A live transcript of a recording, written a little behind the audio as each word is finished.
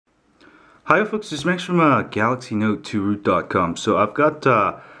Hi folks, this is Max from Galaxy Note 2 root.com. So I've got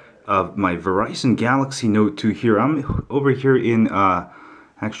my Verizon Galaxy Note 2 here. I'm over here in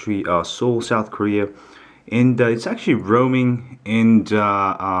Seoul, South Korea, and it's actually roaming in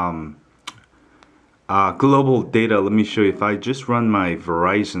global data. Let me show you. If I just run my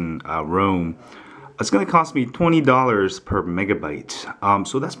Verizon roam, it's going to cost me $20 per megabyte.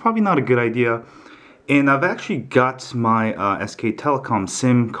 So that's probably not a good idea. And I've actually got my SK Telecom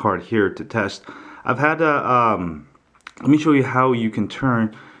SIM card here to test. I've had a, let me show you how you can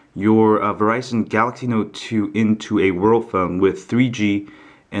turn your Verizon Galaxy Note 2 into a world phone with 3G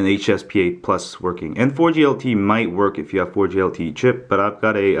and HSPA plus working. And 4G LTE might work if you have 4G LTE chip, but I've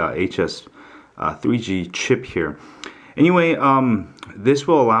got a 3G chip here. Anyway, this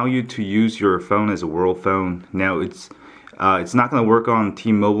will allow you to use your phone as a world phone. Now it's not going to work on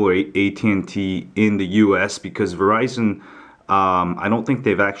T-Mobile or AT&T in the US because Verizon, I don't think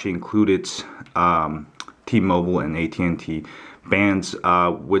they've actually included T-Mobile and AT&T bands,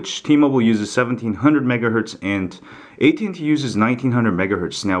 which T-Mobile uses 1700 megahertz and AT&T uses 1900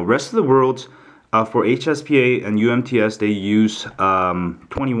 megahertz. Now, rest of the world, for HSPA and UMTS, they use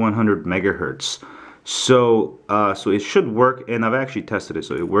 2100 megahertz. So it should work, and I've actually tested it,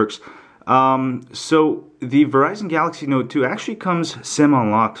 so it works. So the Verizon Galaxy Note 2 actually comes SIM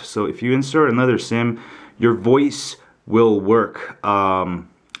unlocked. So if you insert another SIM, your voice will work. So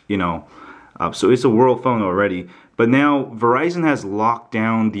it's a world phone already. But now Verizon has locked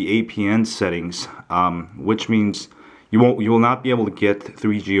down the APN settings, which means you will not be able to get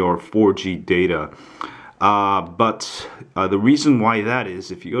 3G or 4G data. But the reason why that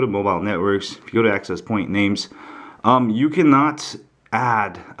is, if you go to mobile networks, if you go to access point names, you cannot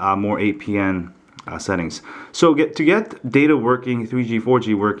add more APN settings. So to get data working, 3G,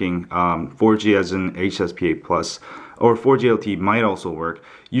 4G working, 4G as in HSPA plus, or 4G LTE might also work,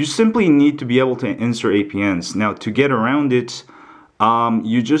 you simply need to be able to insert APNs. Now to get around it,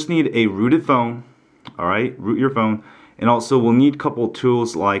 you just need a rooted phone, alright, root your phone, and also we'll need a couple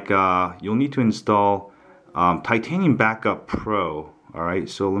tools like, you'll need to install Titanium Backup Pro, alright,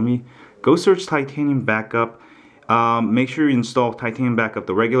 so let me go search Titanium Backup. Make sure you install Titanium Backup,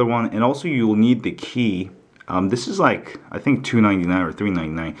 the regular one, and also you will need the key. This is like, I think $2.99 or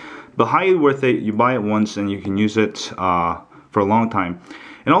 $3.99, but highly worth it. You buy it once and you can use it for a long time.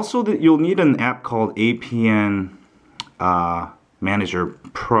 And also you'll need an app called APN Manager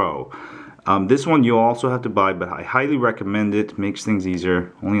Pro. This one you'll also have to buy, but I highly recommend it. Makes things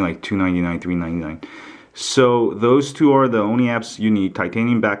easier. Only like $2.99, $3.99. So those two are the only apps you need: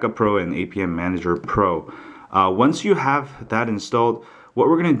 Titanium Backup Pro and APN Manager Pro. Once you have that installed, what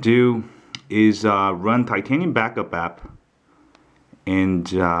we're going to do is run Titanium Backup app, and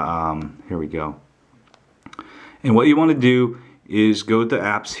here we go. And what you want to do is go to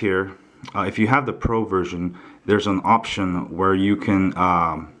apps here. If you have the Pro version, there's an option where you can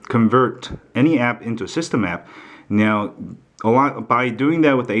convert any app into a system app. Now, by doing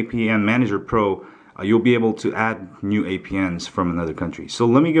that with the APN Manager Pro, you'll be able to add new APNs from another country. So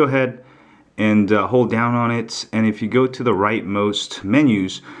let me go ahead and hold down on it, and if you go to the rightmost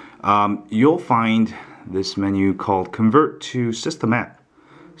menus, you'll find this menu called Convert to System App.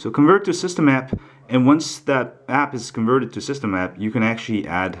 So convert to System App, and once that app is converted to System App, you can actually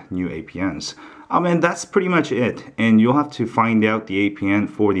add new APNs. And that's pretty much it, and you'll have to find out the APN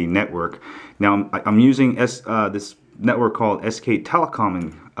for the network. Now I'm using this network called SK Telecom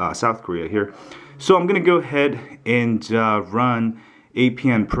in South Korea here. So I'm gonna go ahead and run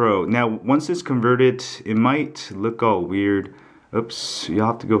APN Pro. Now once it's converted, it might look all weird. Oops, you'll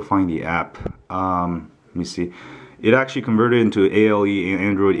have to go find the app. Let me see. It actually converted into ALE and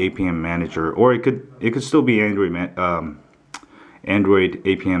Android APN Manager, or it could still be Android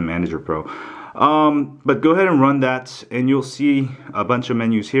APN Manager Pro. But go ahead and run that, and you'll see a bunch of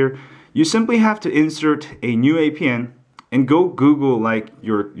menus here. You simply have to insert a new APN and go Google like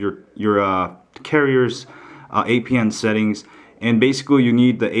your carrier's APN settings. And basically you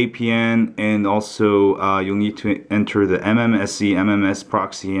need the APN, and also you'll need to enter the MMSC, MMS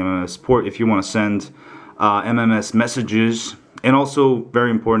proxy, MMS port if you want to send MMS messages. And also very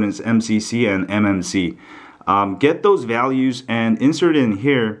important is MCC and MMC. Get those values and insert it in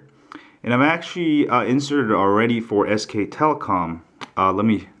here. And I've actually inserted already for SK Telecom. Let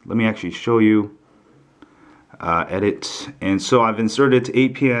me actually show you. Edit. And so I've inserted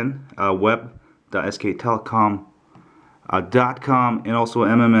APN web.sktelecom.com and also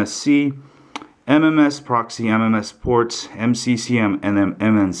MMSC, MMS proxy, MMS ports, MCCM, and then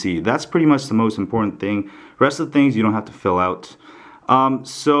MNC. That's pretty much the most important thing. Rest of the things you don't have to fill out.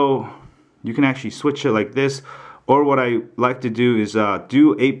 So you can actually switch it like this, or what I like to do is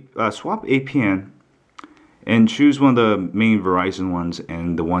swap APN and choose one of the main Verizon ones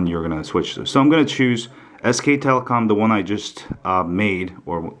and the one you're gonna switch to. So I'm gonna choose SK Telecom, the one I just made,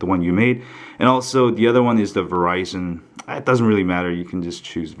 or the one you made, and also the other one is the Verizon. It doesn't really matter, you can just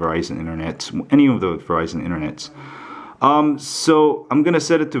choose Verizon Internet, any of the Verizon Internets. So I'm gonna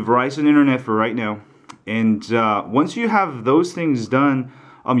set it to Verizon Internet for right now, and once you have those things done,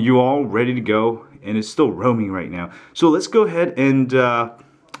 you're all ready to go, and it's still roaming right now. So let's go ahead and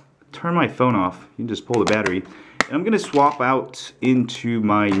turn my phone off. You can just pull the battery, and I'm gonna swap out into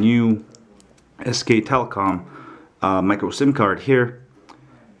my new SK Telecom micro SIM card here,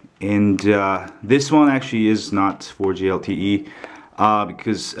 and this one actually is not 4G LTE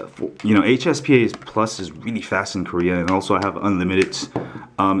because you know, HSPA plus is really fast in Korea, and also I have unlimited.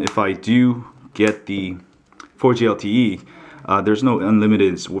 If I do get the 4G LTE, there's no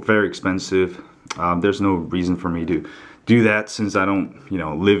unlimited. It's very expensive. There's no reason for me to do that since I don't, you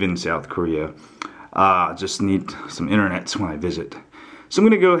know, live in South Korea. Just need some internet when I visit. So I'm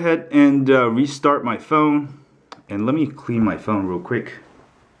gonna go ahead and restart my phone, and let me clean my phone real quick.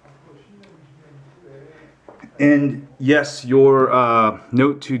 And yes, your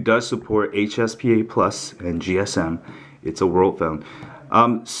Note 2 does support HSPA plus and GSM. It's a world phone.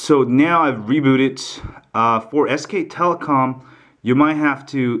 So now I've rebooted. For SK Telecom, you might have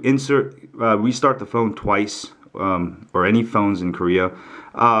to restart the phone twice, or any phones in Korea.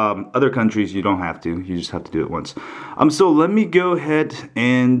 Other countries you don't have to, you just have to do it once. So let me go ahead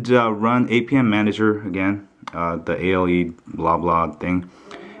and run APN Manager again, the ALE blah blah thing,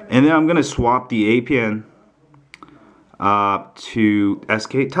 and then I'm gonna swap the APN to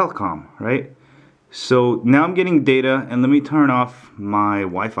SK Telecom, right? So now I'm getting data, and let me turn off my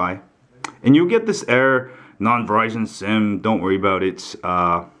Wi-Fi, and you'll get this error, non-Verizon SIM, don't worry about it,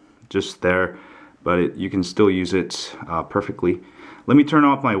 just there, but you can still use it perfectly. Let me turn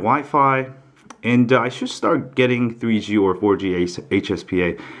off my Wi-Fi, and I should start getting 3G or 4G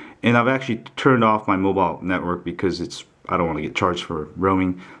HSPA, and I've actually turned off my mobile network because I don't want to get charged for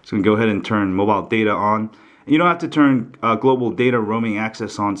roaming. So I'm going to go ahead and turn mobile data on. You don't have to turn global data roaming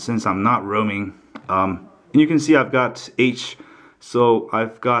access on since I'm not roaming. And you can see I've got so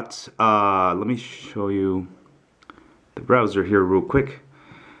I've got, let me show you the browser here real quick,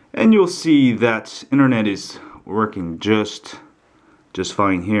 and you'll see that internet is working just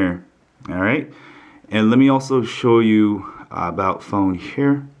fine here. Alright, and let me also show you about phone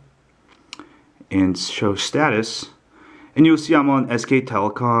here and show status, and you'll see I'm on SK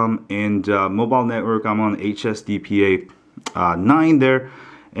Telecom, and mobile network I'm on HSPA 9 there,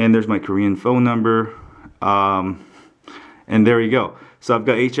 and there's my Korean phone number, and there you go. So I've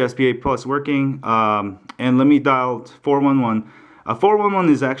got HSPA plus working, and let me dial 411.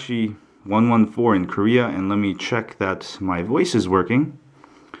 411 is actually 114 in Korea, and let me check that my voice is working,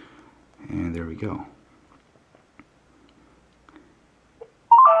 and there we go.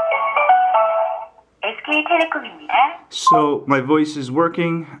 So my voice is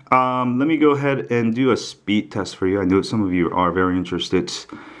working. Let me go ahead and do a speed test for you. I know some of you are very interested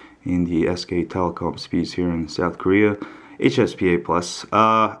in the SK Telecom speeds here in South Korea. HSPA plus.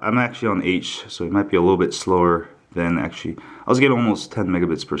 I'm actually on H, so it might be a little bit slower than actually. I was getting almost 10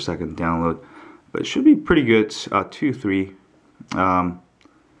 megabits per second download, but it should be pretty good. 2, 3. Well,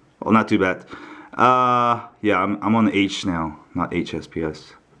 not too bad. Yeah, I'm on H now, not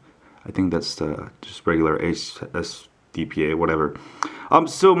HSPS. I think that's just regular HSDPA, whatever.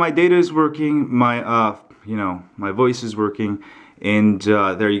 So my data is working, my my voice is working, and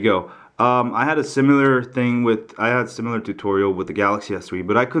there you go. I had a similar thing with, I had a similar tutorial with the Galaxy S3,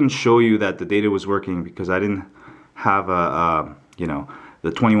 but I couldn't show you that the data was working because I didn't have a,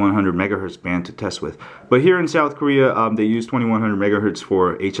 the 2100 megahertz band to test with. But here in South Korea, they use 2100 megahertz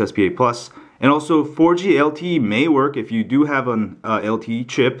for HSPA plus, and also 4G LTE may work if you do have an LTE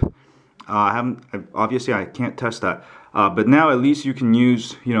chip. Obviously I can't test that, but now at least you can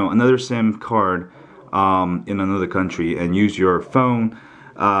use another SIM card in another country and use your phone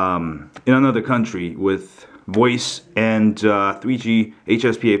in another country with voice and 3G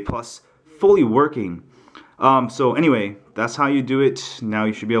HSPA plus fully working. So anyway, that's how you do it. Now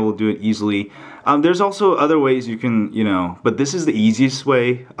you should be able to do it easily. There's also other ways you can, but this is the easiest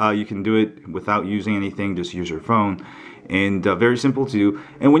way. You can do it without using anything, just use your phone. And very simple to do.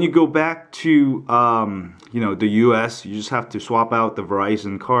 And when you go back to the US, you just have to swap out the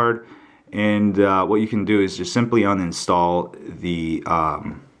Verizon card, and what you can do is just simply uninstall the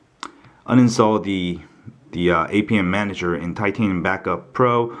APN Manager in Titanium Backup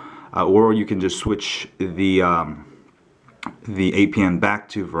Pro, or you can just switch the APN back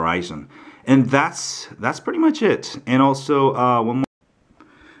to Verizon. And that's pretty much it. And also one more.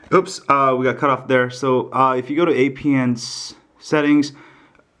 Oops, we got cut off there. So if you go to APN Settings,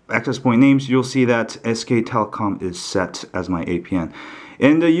 access point names, you'll see that SK Telecom is set as my APN.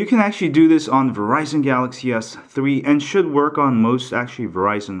 And you can actually do this on Verizon Galaxy S3 and should work on most actually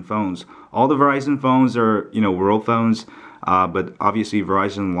Verizon phones. All the Verizon phones are, you know, world phones, but obviously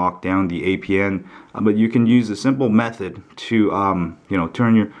Verizon locked down the APN. But you can use a simple method to, you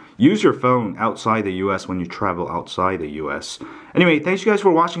know, use your phone outside the US when you travel outside the US. Anyway, thanks you guys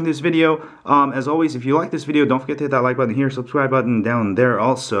for watching this video. As always, if you like this video, don't forget to hit that like button here, subscribe button down there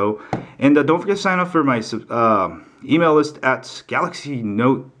also. And don't forget to sign up for my email list at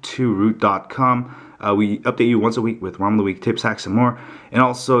galaxynote2root.com. We update you once a week with ROM of the Week, tips, hacks, and more. And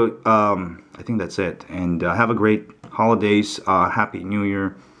also, I think that's it. And have a great holidays, Happy New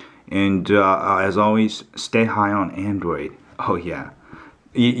Year. And as always, stay high on Android. Oh yeah.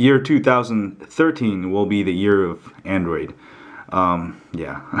 Year 2013 will be the year of Android.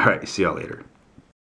 Yeah. Alright, see y'all later.